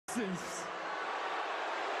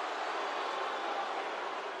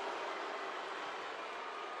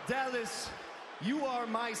Dallas, you are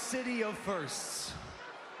my city of firsts.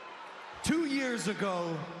 2 years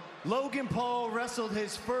ago, Logan Paul wrestled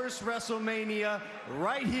his first WrestleMania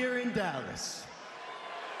right here in Dallas.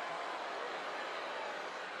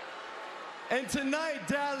 And tonight,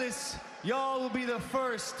 Dallas, y'all will be the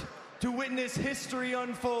first to witness history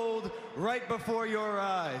unfold right before your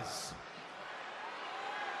eyes.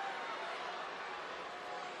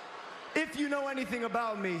 If you know anything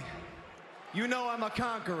about me, you know I'm a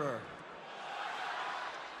conqueror.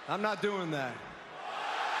 I'm not doing that.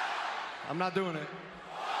 I'm not doing it.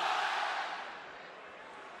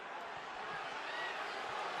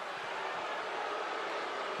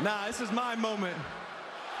 Nah, this is my moment.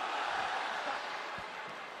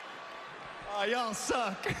 Oh, y'all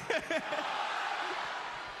suck.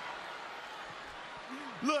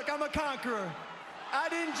 Look, I'm a conqueror. I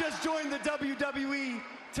didn't just join the WWE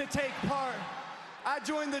to take part. I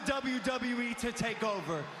joined the WWE to take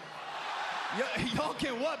over. Y'all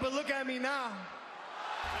can what, but look at me now.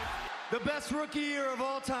 The best rookie year of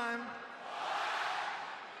all time.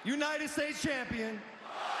 United States champion.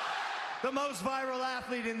 The most viral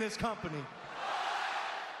athlete in this company.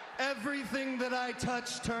 Everything that I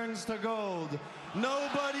touch turns to gold.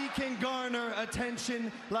 Nobody can garner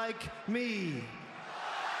attention like me.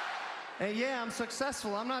 And yeah, I'm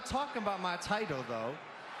successful. I'm not talking about my title, though.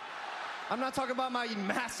 I'm not talking about my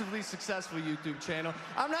massively successful YouTube channel.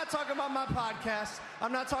 I'm not talking about my podcast.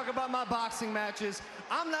 I'm not talking about my boxing matches.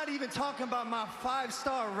 I'm not even talking about my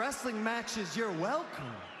 5-star wrestling matches. You're welcome.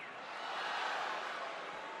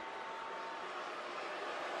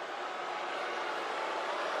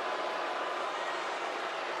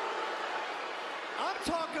 I'm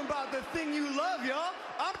talking about the thing you love, y'all.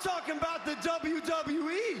 I'm talking about the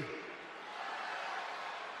WWE.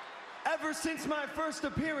 Ever since my first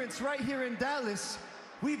appearance right here in Dallas,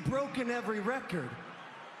 we've broken every record.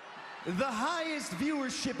 The highest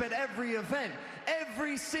viewership at every event.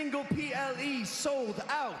 Every single PLE sold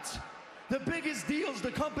out. The biggest deals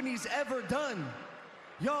the company's ever done.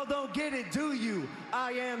 Y'all don't get it, do you?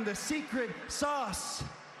 I am the secret sauce.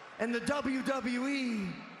 And the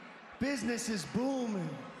WWE business is booming.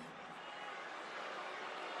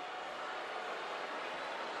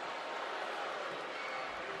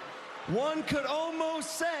 One could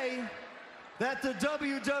almost say that the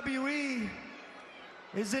WWE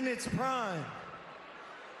is in its prime.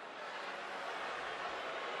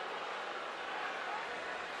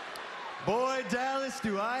 Boy, Dallas,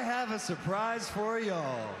 do I have a surprise for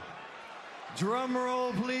y'all. Drum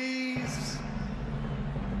roll, please.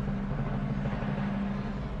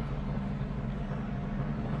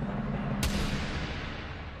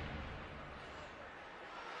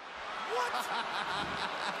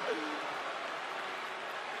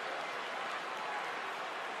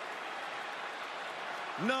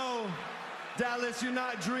 No, Dallas, you're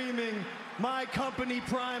not dreaming. My company,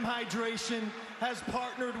 Prime Hydration, has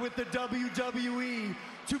partnered with the WWE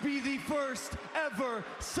to be the first ever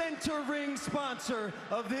center ring sponsor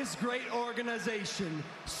of this great organization,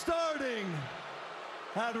 starting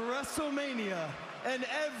at WrestleMania and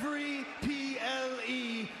every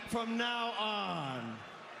PLE from now on.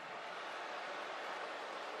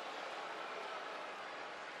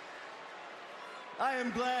 I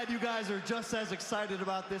am glad you guys are just as excited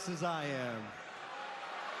about this as I am.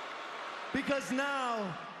 Because now,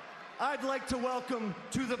 I'd like to welcome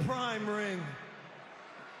to the Prime Ring,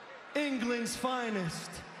 England's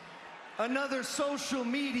finest, another social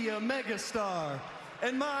media megastar,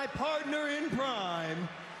 and my partner in Prime,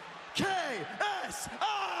 KSI!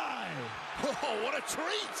 Oh, what a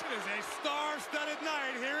treat! It is a star-studded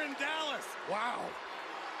night here in Dallas. Wow.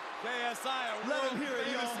 KSI, a Let him hear it,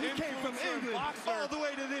 y'all. He came from England boxer. all the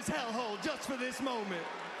way to this hellhole just for this moment.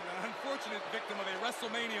 An unfortunate victim of a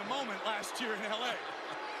WrestleMania moment last year in LA.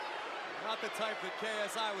 Not the type that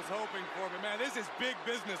KSI was hoping for, but man, this is big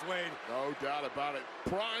business, Wade. No doubt about it.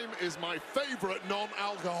 Prime is my favorite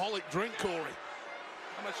non-alcoholic drink, Corey.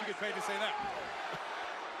 How much you get paid to say that?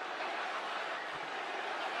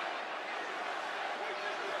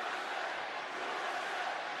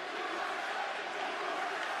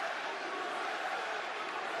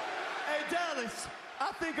 Dallas,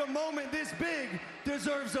 I think a moment this big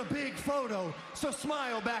deserves a big photo. So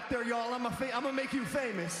smile back there, y'all. I'm gonna make you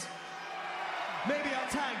famous. Maybe I'll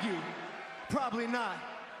tag you. Probably not.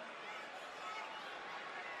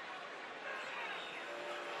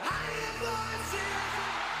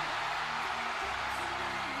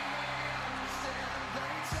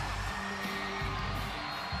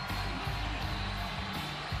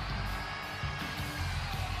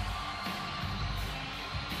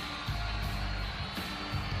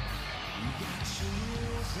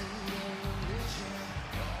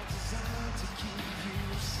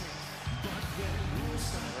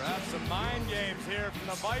 games here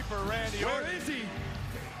from the Viper, Randy Orton. Where is he?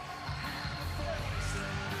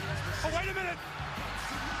 Oh, wait a minute!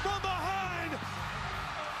 From behind!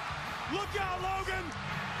 Look out, Logan!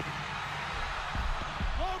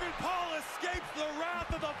 Logan Paul escapes the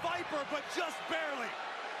wrath of the Viper, but just barely.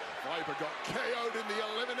 Viper got KO'd in the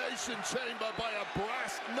elimination chamber by a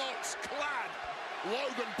brass knucks-clad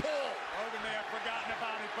Logan Paul. Logan may have forgotten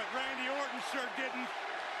about it, but Randy Orton sure didn't.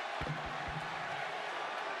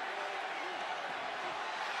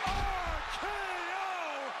 RKO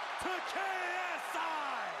to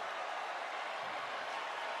KSI!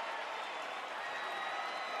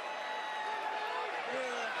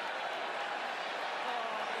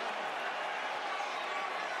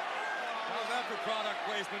 How's that for product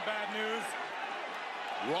placement? Bad news.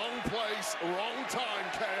 Wrong place, wrong time,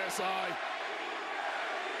 KSI.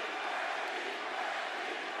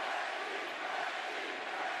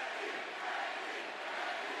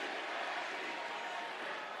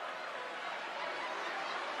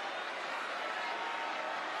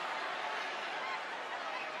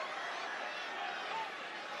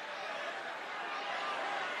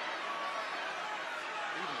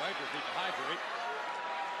 Even Vipers need to hydrate.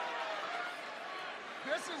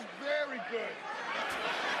 This is very good.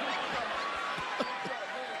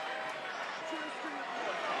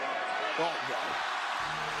 Oh, no.